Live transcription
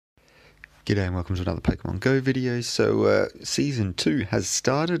G'day and welcome to another Pokemon Go video. So Season 2 has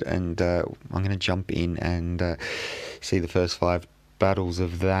started and I'm going to jump in and see the first 5 battles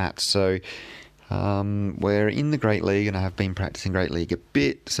of that. So we're in the Great League and I have been practicing Great League a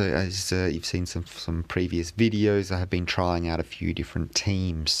bit. So as you've seen some previous videos, I have been trying out a few different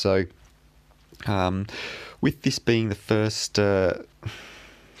teams. So with this being the first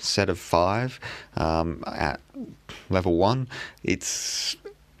set of 5 at level 1, it's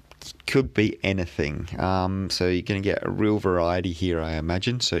could be anything, so you're going to get a real variety here, I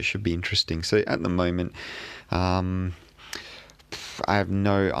imagine, so it should be interesting. So at the moment I have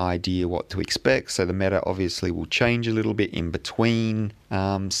no idea what to expect, so the meta obviously will change a little bit in between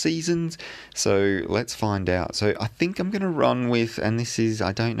seasons, so let's find out. So I think I'm going to run with, and this is,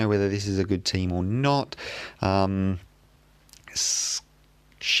 I don't know whether this is a good team or not,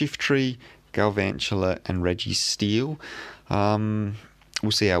 Shiftry, Galvantula and Regi Steel. We'll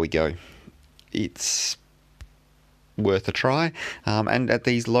see how we go. It's worth a try, and at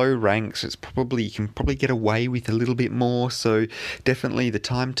these low ranks it's probably, you can probably get away with a little bit more, so definitely the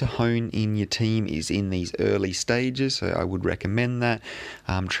time to hone in your team is in these early stages, so I would recommend that.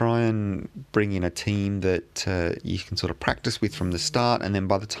 Try and bring in a team that you can sort of practice with from the start, and then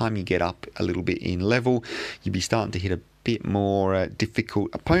by the time you get up a little bit in level, you'll be starting to hit a bit more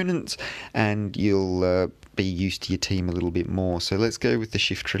difficult opponents, and you'll be used to your team a little bit more. So let's go with the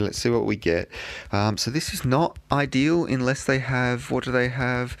Shiftry. Let's see what we get. So this is not ideal unless they have, what do they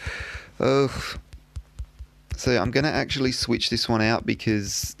have? Ugh. So I'm going to actually switch this one out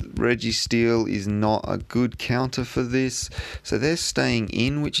because Regi Steel is not a good counter for this. So they're staying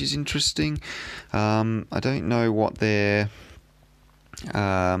in, which is interesting. I don't know what their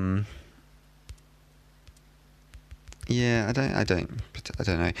yeah, I don't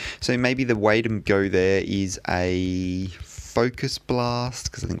know. So maybe the way to go there is a Focus Blast,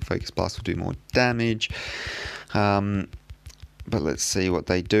 because I think Focus Blast will do more damage. But let's see what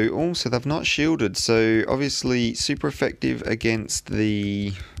they do. Oh, so they've not shielded, so obviously super effective against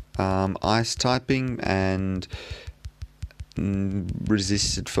the ice typing, and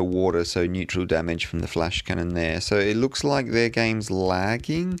resisted for water, so neutral damage from the flash cannon there. So it looks like their game's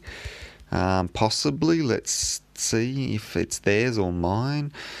lagging. Possibly, let's see if it's theirs or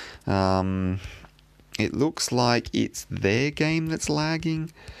mine. It looks like it's their game that's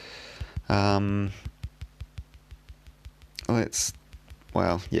lagging. Well,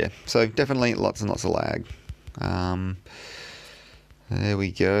 yeah, so definitely lots and lots of lag. There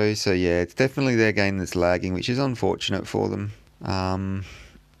we go. So yeah, it's definitely their game that's lagging, which is unfortunate for them.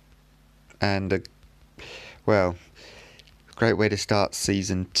 Well, great way to start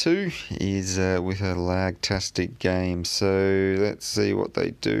Season 2 is with a lag-tastic game. So let's see what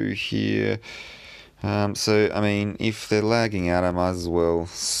they do here. So, I mean, if they're lagging out, I might as well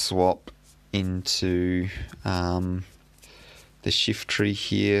swap into the Shiftry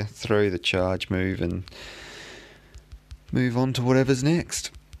here, throw the charge move, and move on to whatever's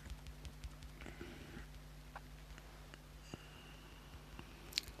next.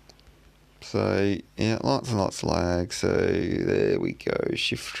 So yeah, lots and lots of lag. So there we go.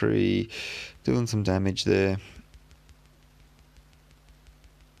 Shiftry doing some damage there.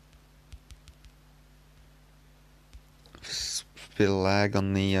 Bit of lag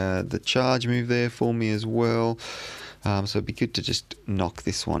on the charge move there for me as well. So it'd be good to just knock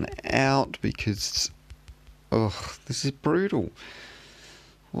this one out because, oh, this is brutal.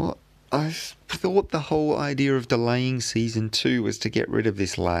 What? I thought the whole idea of delaying Season 2 was to get rid of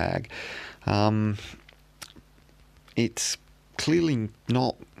this lag. It's clearly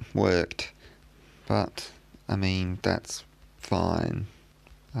not worked, but I mean, that's fine.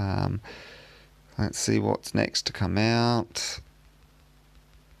 Let's see what's next to come out.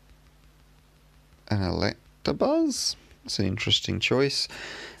 An Electabuzz. It's an interesting choice.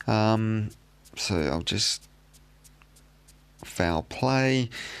 So I'll just foul play.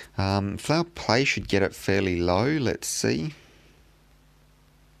 Foul play should get it fairly low. Let's see.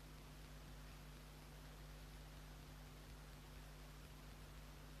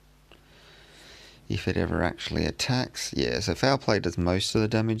 If it ever actually attacks. Yeah, so foul play does most of the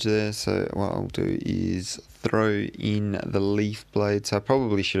damage there. So what I'll do is throw in the leaf blade. So I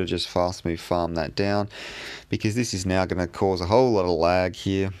probably should have just fast move farm that down, because this is now going to cause a whole lot of lag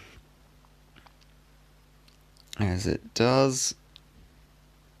here, as it does.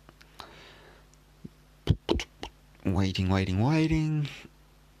 Waiting.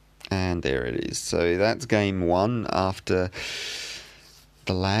 And there it is. So that's game 1 after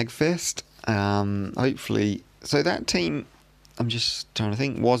the lag fest. Hopefully, so that team, I'm just trying to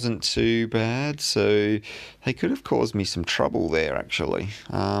think, wasn't too bad, so they could have caused me some trouble there actually.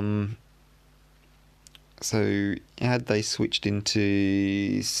 So had they switched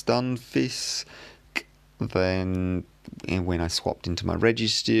into Stunfisk, then when I swapped into my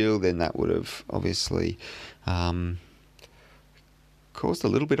Registeel, then that would have obviously caused a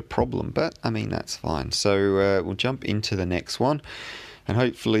little bit of problem, but I mean that's fine. So we'll jump into the next one, and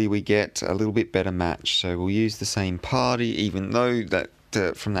hopefully we get a little bit better match. So we'll use the same party, even though that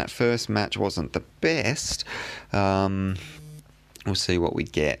from that first match wasn't the best. We'll see what we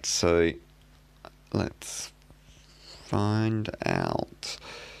get. So let's find out.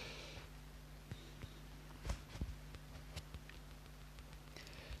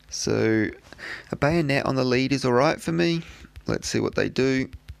 So a Bayonet on the lead is alright for me. Let's see what they do.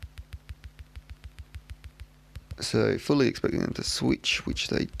 So fully expecting them to switch, which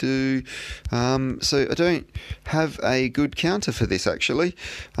they do. So I don't have a good counter for this actually.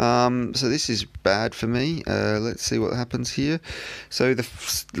 So this is bad for me. Let's see what happens here. So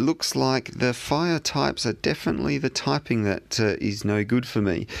looks like the fire types are definitely the typing that is no good for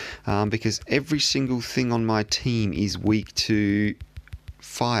me, because every single thing on my team is weak to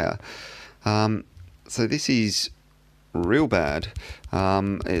fire. So this is real bad.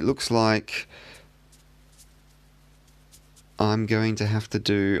 It looks like I'm going to have to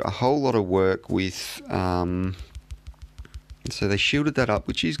do a whole lot of work with, so they shielded that up,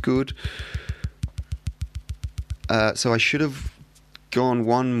 which is good. So I should have gone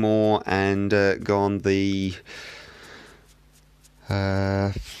one more and gone the,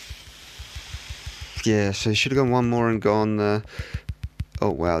 yeah, so I should have gone one more and gone the, oh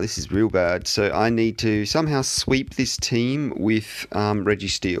wow, this is real bad. So I need to somehow sweep this team with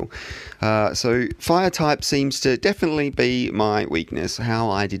Registeel. So fire type seems to definitely be my weakness. How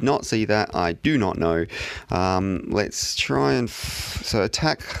I did not see that, I do not know. Let's try and so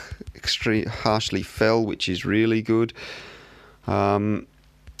attack extremely harshly fell, which is really good. So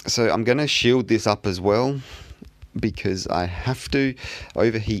I'm going to shield this up as well, because I have to.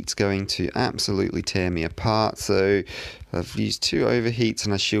 Overheat's going to absolutely tear me apart. So I've used 2 overheats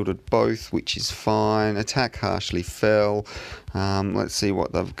and I shielded both, which is fine. Attack harshly fell. Let's see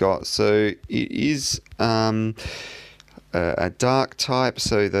what they've got. So it is a dark type,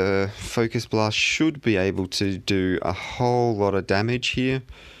 so the Focus Blast should be able to do a whole lot of damage here.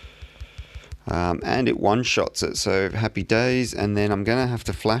 And it one-shots it, so happy days. And then I'm going to have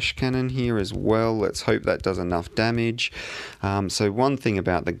to Flash Cannon here as well. Let's hope that does enough damage. So one thing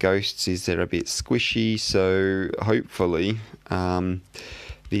about the ghosts is they're a bit squishy, so hopefully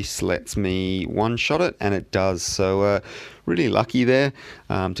this lets me one-shot it, and it does. So really lucky there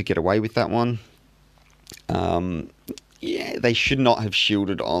to get away with that one. Yeah, they should not have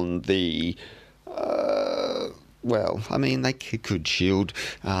shielded on the... well, I mean, they could shield,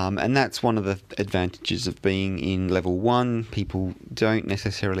 and that's one of the advantages of being in level 1. People don't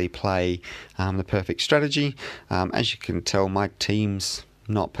necessarily play the perfect strategy. As you can tell, my team's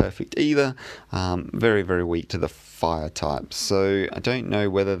not perfect either. Very, very weak to the fire type. So I don't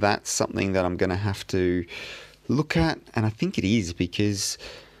know whether that's something that I'm going to have to look at, and I think it is, because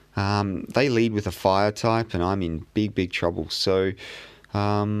they lead with a fire type, and I'm in big, big trouble. So...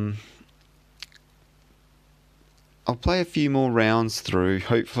 I'll play a few more rounds through.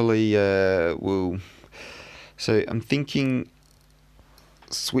 Hopefully we'll... So I'm thinking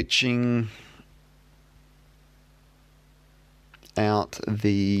switching out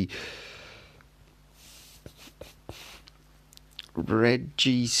the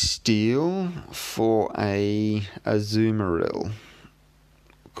Registeel for a Azumarill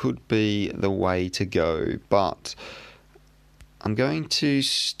could be the way to go, but I'm going to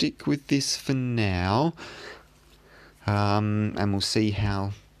stick with this for now. And we'll see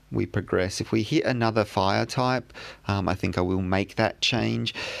how we progress. If we hit another fire type, I think I will make that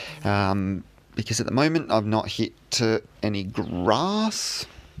change, because at the moment I've not hit any grass.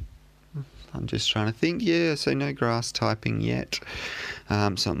 I'm just trying to think. Yeah, so no grass typing yet,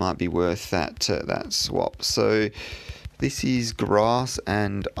 so it might be worth that swap. So this is grass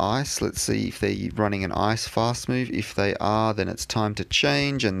and ice. Let's see if they're running an ice fast move. If they are, then it's time to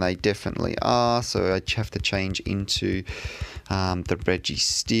change, and they definitely are. So I have to change into the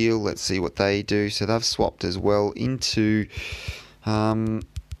Registeel. Let's see what they do. So they've swapped as well into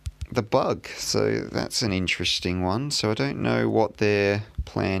the bug. So that's an interesting one. So I don't know what their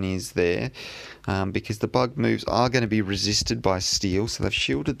plan is there. Because the bug moves are going to be resisted by steel, so they've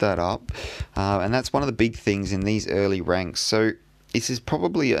shielded that up, and that's one of the big things in these early ranks. So this is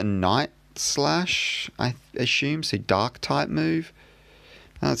probably a Night Slash, I assume, so dark type move.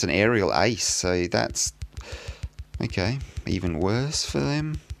 Oh, it's an aerial ace, so that's okay, even worse for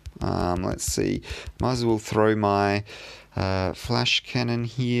them. Let's see, might as well throw my flash cannon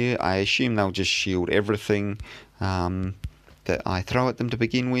here. I assume they'll just shield everything that I throw at them to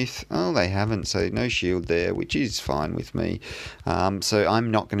begin with. Oh, they haven't, so no shield there, which is fine with me. So I'm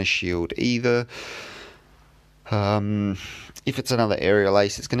not going to shield either. If it's another aerial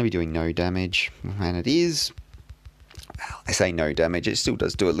ace, it's going to be doing no damage, and it is. Well, I say no damage, it still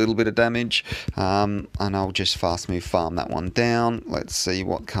does do a little bit of damage, and I'll just fast move farm that one down. Let's see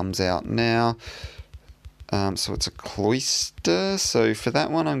what comes out now. So it's a Cloyster, so for that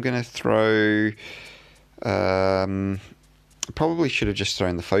one I'm going to throw... probably should have just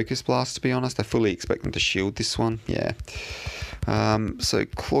thrown the Focus Blast, to be honest. I fully expect them to shield this one, yeah. So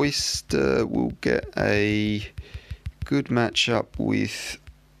Cloyster will get a good matchup with...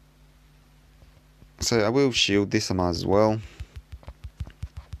 So I will shield this, I might as well.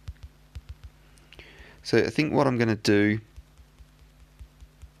 So I think what I'm going to do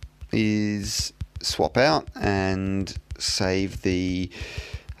is swap out and save the...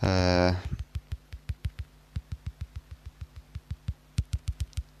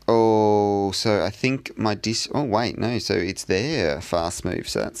 Oh, so I think my oh wait, no, so it's there, fast move,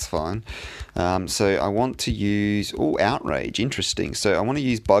 so that's fine. So I want to use, oh, Outrage, interesting. So I want to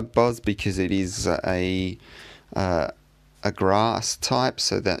use Bug Buzz because it is a grass type,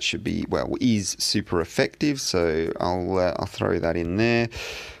 so that should be, well, is super effective, so I'll throw that in there.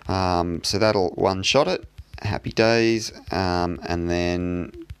 So that'll one-shot it, happy days, and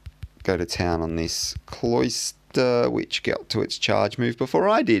then go to town on this Cloyster, which got to its charge move before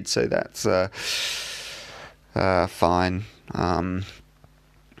I did, so that's fine. And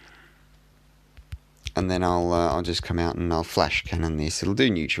then I'll just come out and I'll flash cannon this. It'll do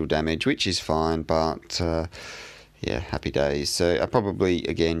neutral damage, which is fine, but yeah, happy days. So I probably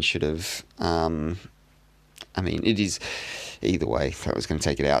again should have. I mean, it is either way. I was going to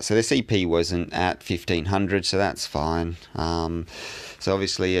take it out. So the CP wasn't at 1500, so that's fine. So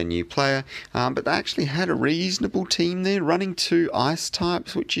obviously a new player, but they actually had a reasonable team there, running 2 ice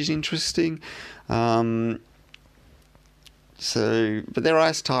types, which is interesting. But their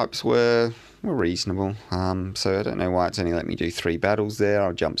ice types were reasonable. So I don't know why it's only let me do 3 battles there.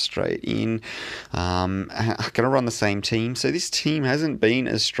 I'll jump straight in. I'm going to run the same team. So this team hasn't been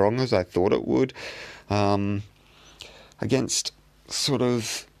as strong as I thought it would. Against sort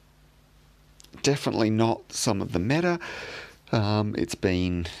of definitely not some of the meta. It's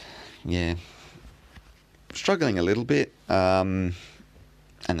been, yeah, struggling a little bit. And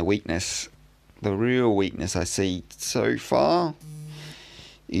the weakness, the real weakness I see so far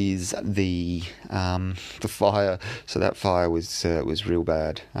is the fire. So that fire was real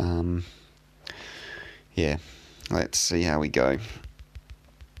bad. Yeah, let's see how we go.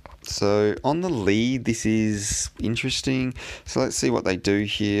 So on the lead, this is interesting. So let's see what they do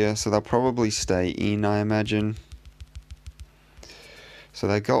here. So they'll probably stay in, I imagine. So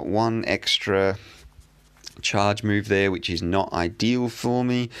they got 1 extra charge move there, which is not ideal for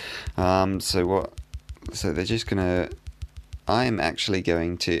me. So they're just gonna... I am actually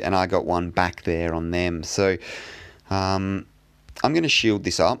going to... And I got 1 back there on them. So I'm going to shield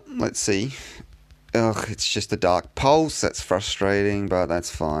this up. Let's see. Ugh, it's just a Dark Pulse. That's frustrating, but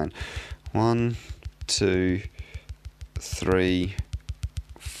that's fine. 1, 2, 3,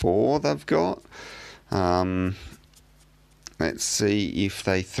 4 they've got. Let's see if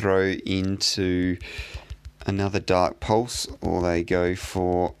they throw into another Dark Pulse or they go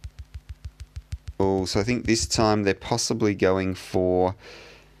for... Oh, so I think this time they're possibly going for...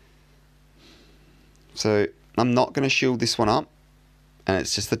 So I'm not going to shield this one up, and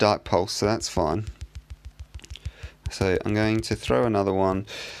it's just the Dark Pulse, so that's fine. So I'm going to throw another one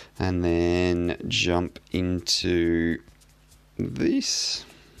and then jump into this.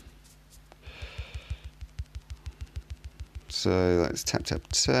 So let's tap, tap,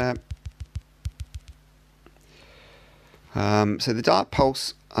 tap. So the Dark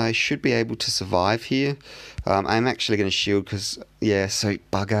Pulse, I should be able to survive here. I'm actually going to shield because, yeah, so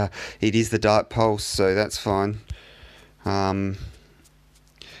bugger, it is the Dark Pulse, so that's fine.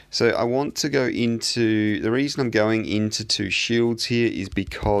 So I want to go into... The reason I'm going into 2 shields here is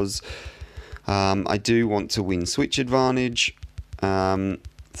because I do want to win switch advantage.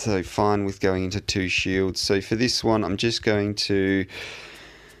 So fine with going into 2 shields. So for this one, I'm just going to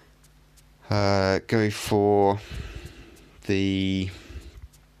go for the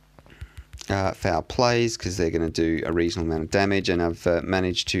foul plays because they're going to do a reasonable amount of damage, and I've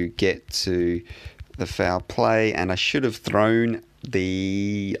managed to get to the foul play, and I should have thrown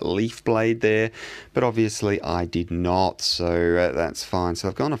the leaf blade there, but obviously I did not, so that's fine. So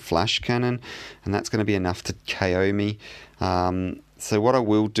I've gone a flash cannon, and that's going to be enough to KO me. So what I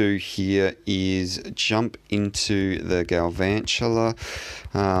will do here is jump into the Galvantula.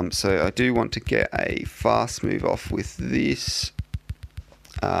 So I do want to get a fast move off with this,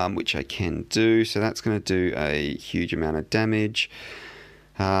 which I can do. So that's going to do a huge amount of damage.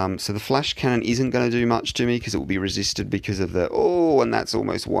 So the flash cannon isn't going to do much to me because it will be resisted because of the, and that's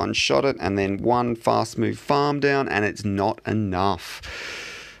almost one-shot it, and then one fast move farm down, and it's not enough.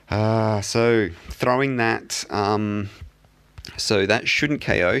 So throwing that, so that shouldn't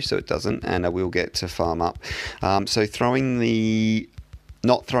KO, so it doesn't, and I will get to farm up. So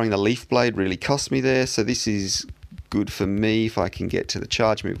not throwing the leaf blade really cost me there, so this is good for me if I can get to the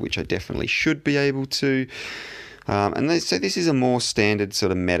charge move, which I definitely should be able to. So this is a more standard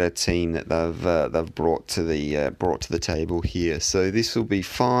sort of meta team that they've brought to the table here. So this will be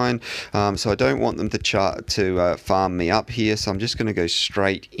fine. So I don't want them to farm me up here. So I'm just going to go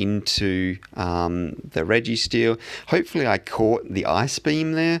straight into the Registeel. Hopefully I caught the Ice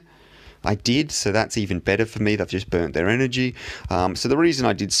Beam there. I did, so that's even better for me. They've just burnt their energy. So the reason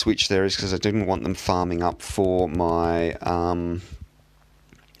I did switch there is because I didn't want them farming up for my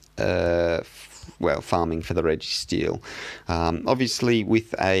farming for the Registeel. Obviously,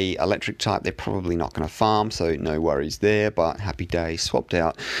 with a electric type, they're probably not going to farm, so no worries there. But happy day, swapped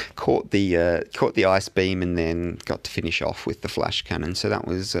out, caught the Ice Beam, and then got to finish off with the Flash Cannon. So that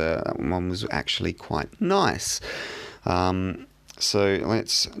one was actually quite nice. So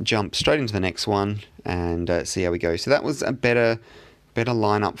let's jump straight into the next one and see how we go. So that was a better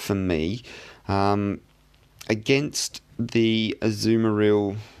lineup for me. Against the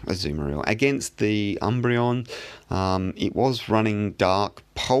Azumarill, against the Umbreon, it was running Dark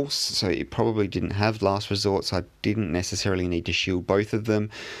Pulse, so it probably didn't have Last Resort, so I didn't necessarily need to shield both of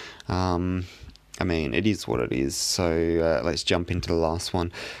them. I mean, it is what it is, so let's jump into the last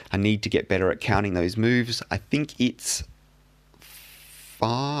one. I need to get better at counting those moves. I think it's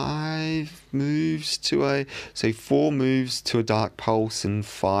 5 moves to so 4 moves to a Dark Pulse and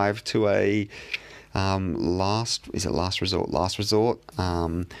 5 to a last resort.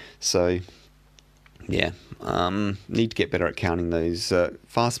 So yeah, need to get better at counting those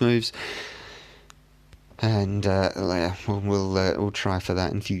fast moves, and we'll try for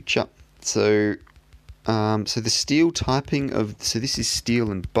that in future. So the steel typing so this is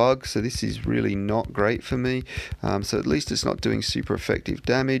steel and bug, so this is really not great for me. So at least it's not doing super effective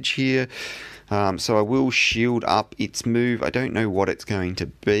damage here. So I will shield up its move. I don't know what it's going to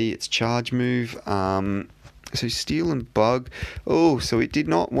be, its charge move. So steel and bug. So it did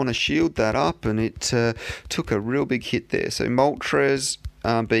not want to shield that up, and it took a real big hit there. So Moltres,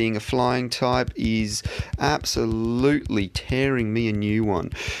 being a flying type, is absolutely tearing me a new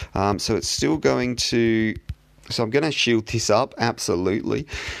one. So it's still going to... So I'm going to shield this up, absolutely.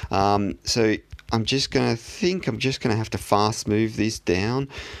 So I'm just going to have to fast move this down.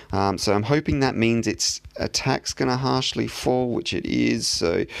 So I'm hoping that means its attack's going to harshly fall, which it is.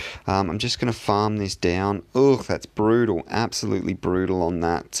 So I'm just going to farm this down. That's brutal. Absolutely brutal on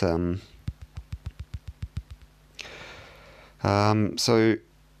that. So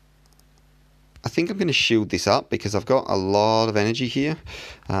I think I'm going to shield this up because I've got a lot of energy here.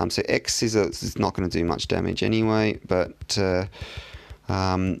 So X is not going to do much damage anyway, but...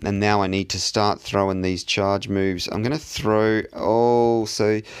 and now I need to start throwing these charge moves. I'm going to throw...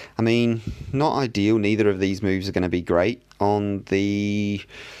 so, I mean, not ideal. Neither of these moves are going to be great on the...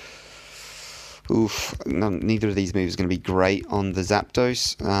 neither of these moves is going to be great on the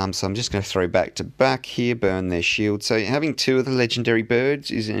Zapdos. So I'm just going to throw back to back here, burn their shield. So having 2 of the legendary birds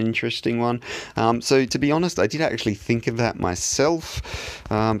is an interesting one. So to be honest, I did actually think of that myself.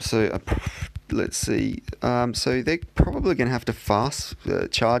 Let's see. So they're probably going to have to fast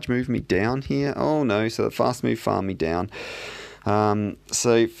charge move me down here. Oh no, so the fast move farm me down.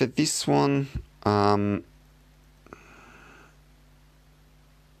 So for this one,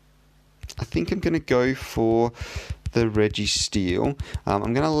 I think I'm going to go for the Registeel.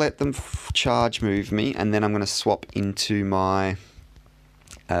 I'm going to let them charge move me, and then I'm going to swap into my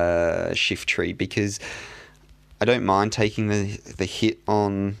Shiftry, because I don't mind taking the hit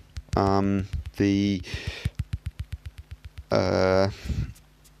on the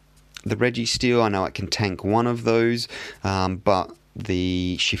Registeel. I know it can tank one of those, but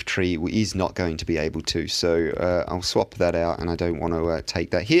the Shiftry is not going to be able to, so I'll swap that out, and I don't want to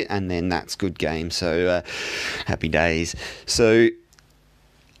take that hit, and then that's good game. So happy days. So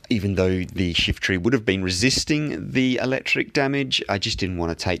even though the Shiftry would have been resisting the electric damage, I just didn't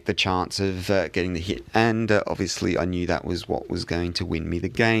want to take the chance of getting the hit, and obviously I knew that was what was going to win me the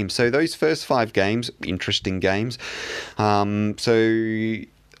game. So those first 5 games, interesting games. So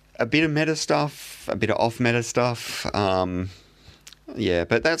a bit of meta stuff, a bit of off-meta stuff. Yeah,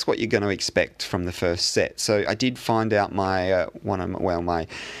 but that's what you're going to expect from the first set. So I did find out my my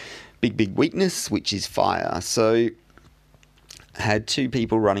big weakness, which is fire. So had two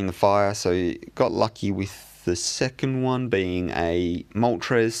people running the fire, so got lucky with the second one being a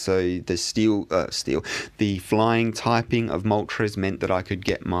Moltres. So the flying typing of Moltres meant that I could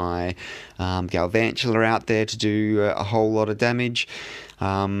get my Galvantula out there to do a whole lot of damage.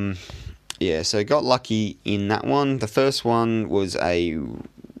 Yeah, so got lucky in that one. The first one was a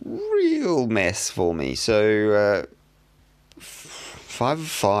real mess for me. So 5 of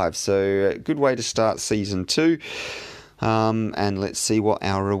 5. So good way to start season 2. And let's see what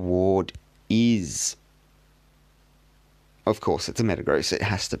our reward is. Of course, it's a Metagross. It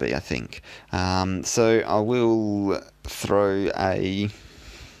has to be, I think. So I will throw a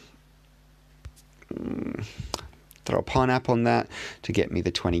pineapple on that to get me the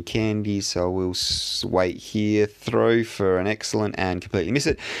 20 candies. So I will wait here, throw for an excellent and completely miss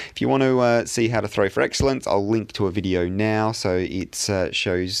it. If you want to see how to throw for excellence, I'll link to a video now. So it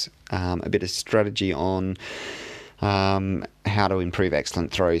shows a bit of strategy on how to improve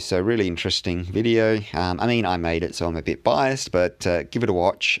excellent throws. So really interesting video. I mean, I made it, so I'm a bit biased, but give it a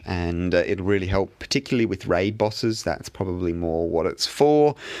watch, and it'll really help, particularly with raid bosses. That's probably more what it's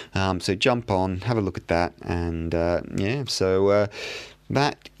for. So jump on, have a look at that, and yeah, so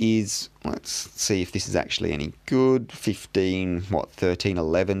that is, let's see if this is actually any good. 15, 13,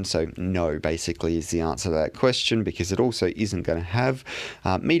 11. So no, basically, is the answer to that question, because it also isn't going to have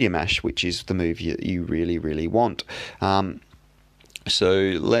Meteor Mash, which is the move you really, really want.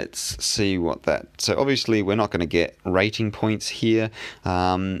 So let's see what that... So obviously we're not going to get rating points here.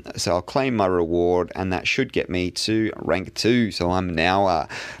 So I'll claim my reward, and that should get me to rank 2. So I'm now a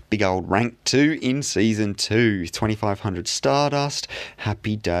big old rank 2 in Season 2. 2,500 Stardust.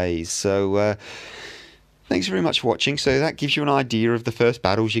 Happy days. So... thanks very much for watching. So that gives you an idea of the first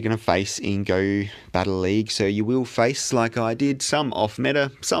battles you're going to face in Go Battle League. So you will face, like I did, some off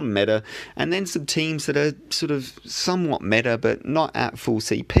meta, some meta, and then some teams that are sort of somewhat meta but not at full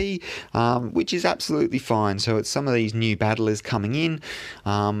CP, which is absolutely fine. So it's some of these new battlers coming in,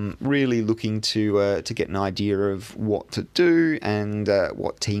 really looking to get an idea of what to do and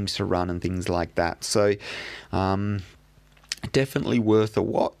what teams to run and things like that. So definitely worth a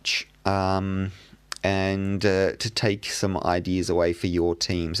watch. And to take some ideas away for your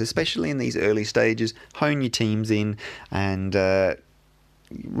teams, especially in these early stages. Hone your teams in and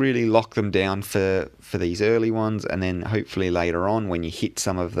really lock them down for these early ones, and then hopefully later on, when you hit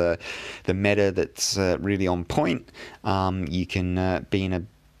some of the meta that's really on point, you can be in a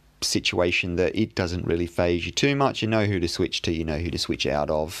situation that it doesn't really phase you too much. You know who to switch to, you know who to switch out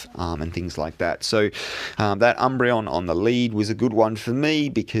of, and things like that. So that Umbreon on the lead was a good one for me,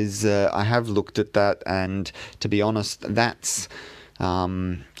 because I have looked at that, and to be honest, that's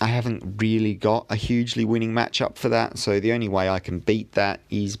I haven't really got a hugely winning matchup for that. So the only way I can beat that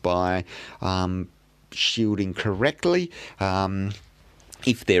is by shielding correctly.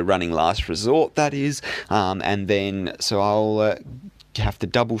 If they're running Last Resort, that is. And then, so I'll have to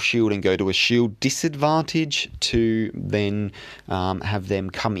double shield and go to a shield disadvantage to then have them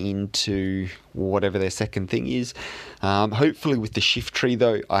come into whatever their second thing is. Hopefully with the Shiftry,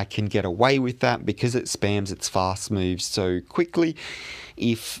 though, I can get away with that, because it spams its fast moves so quickly.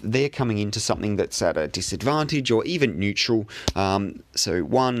 If they're coming into something that's at a disadvantage or even neutral, so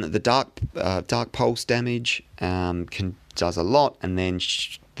one, the dark pulse damage does a lot, and then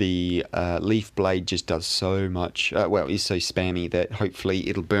the Leaf Blade just does so much, is so spammy that hopefully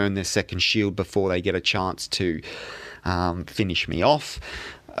it'll burn their second shield before they get a chance to finish me off.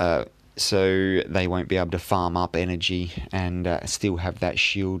 So they won't be able to farm up energy and still have that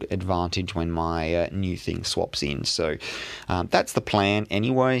shield advantage when my new thing swaps in. So that's the plan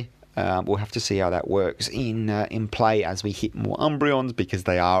anyway. We'll have to see how that works in play as we hit more Umbreons, because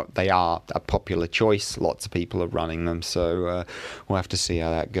they are a popular choice. Lots of people are running them, so we'll have to see how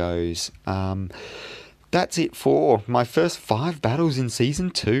that goes. That's it for my first 5 battles in Season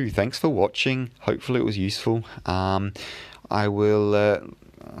 2. Thanks for watching. Hopefully it was useful. I will,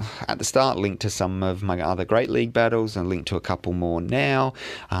 at the start, link to some of my other Great League battles and link to a couple more now.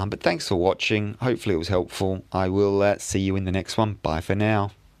 But thanks for watching. Hopefully it was helpful. I will see you in the next one. Bye for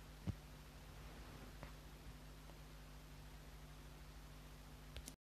now.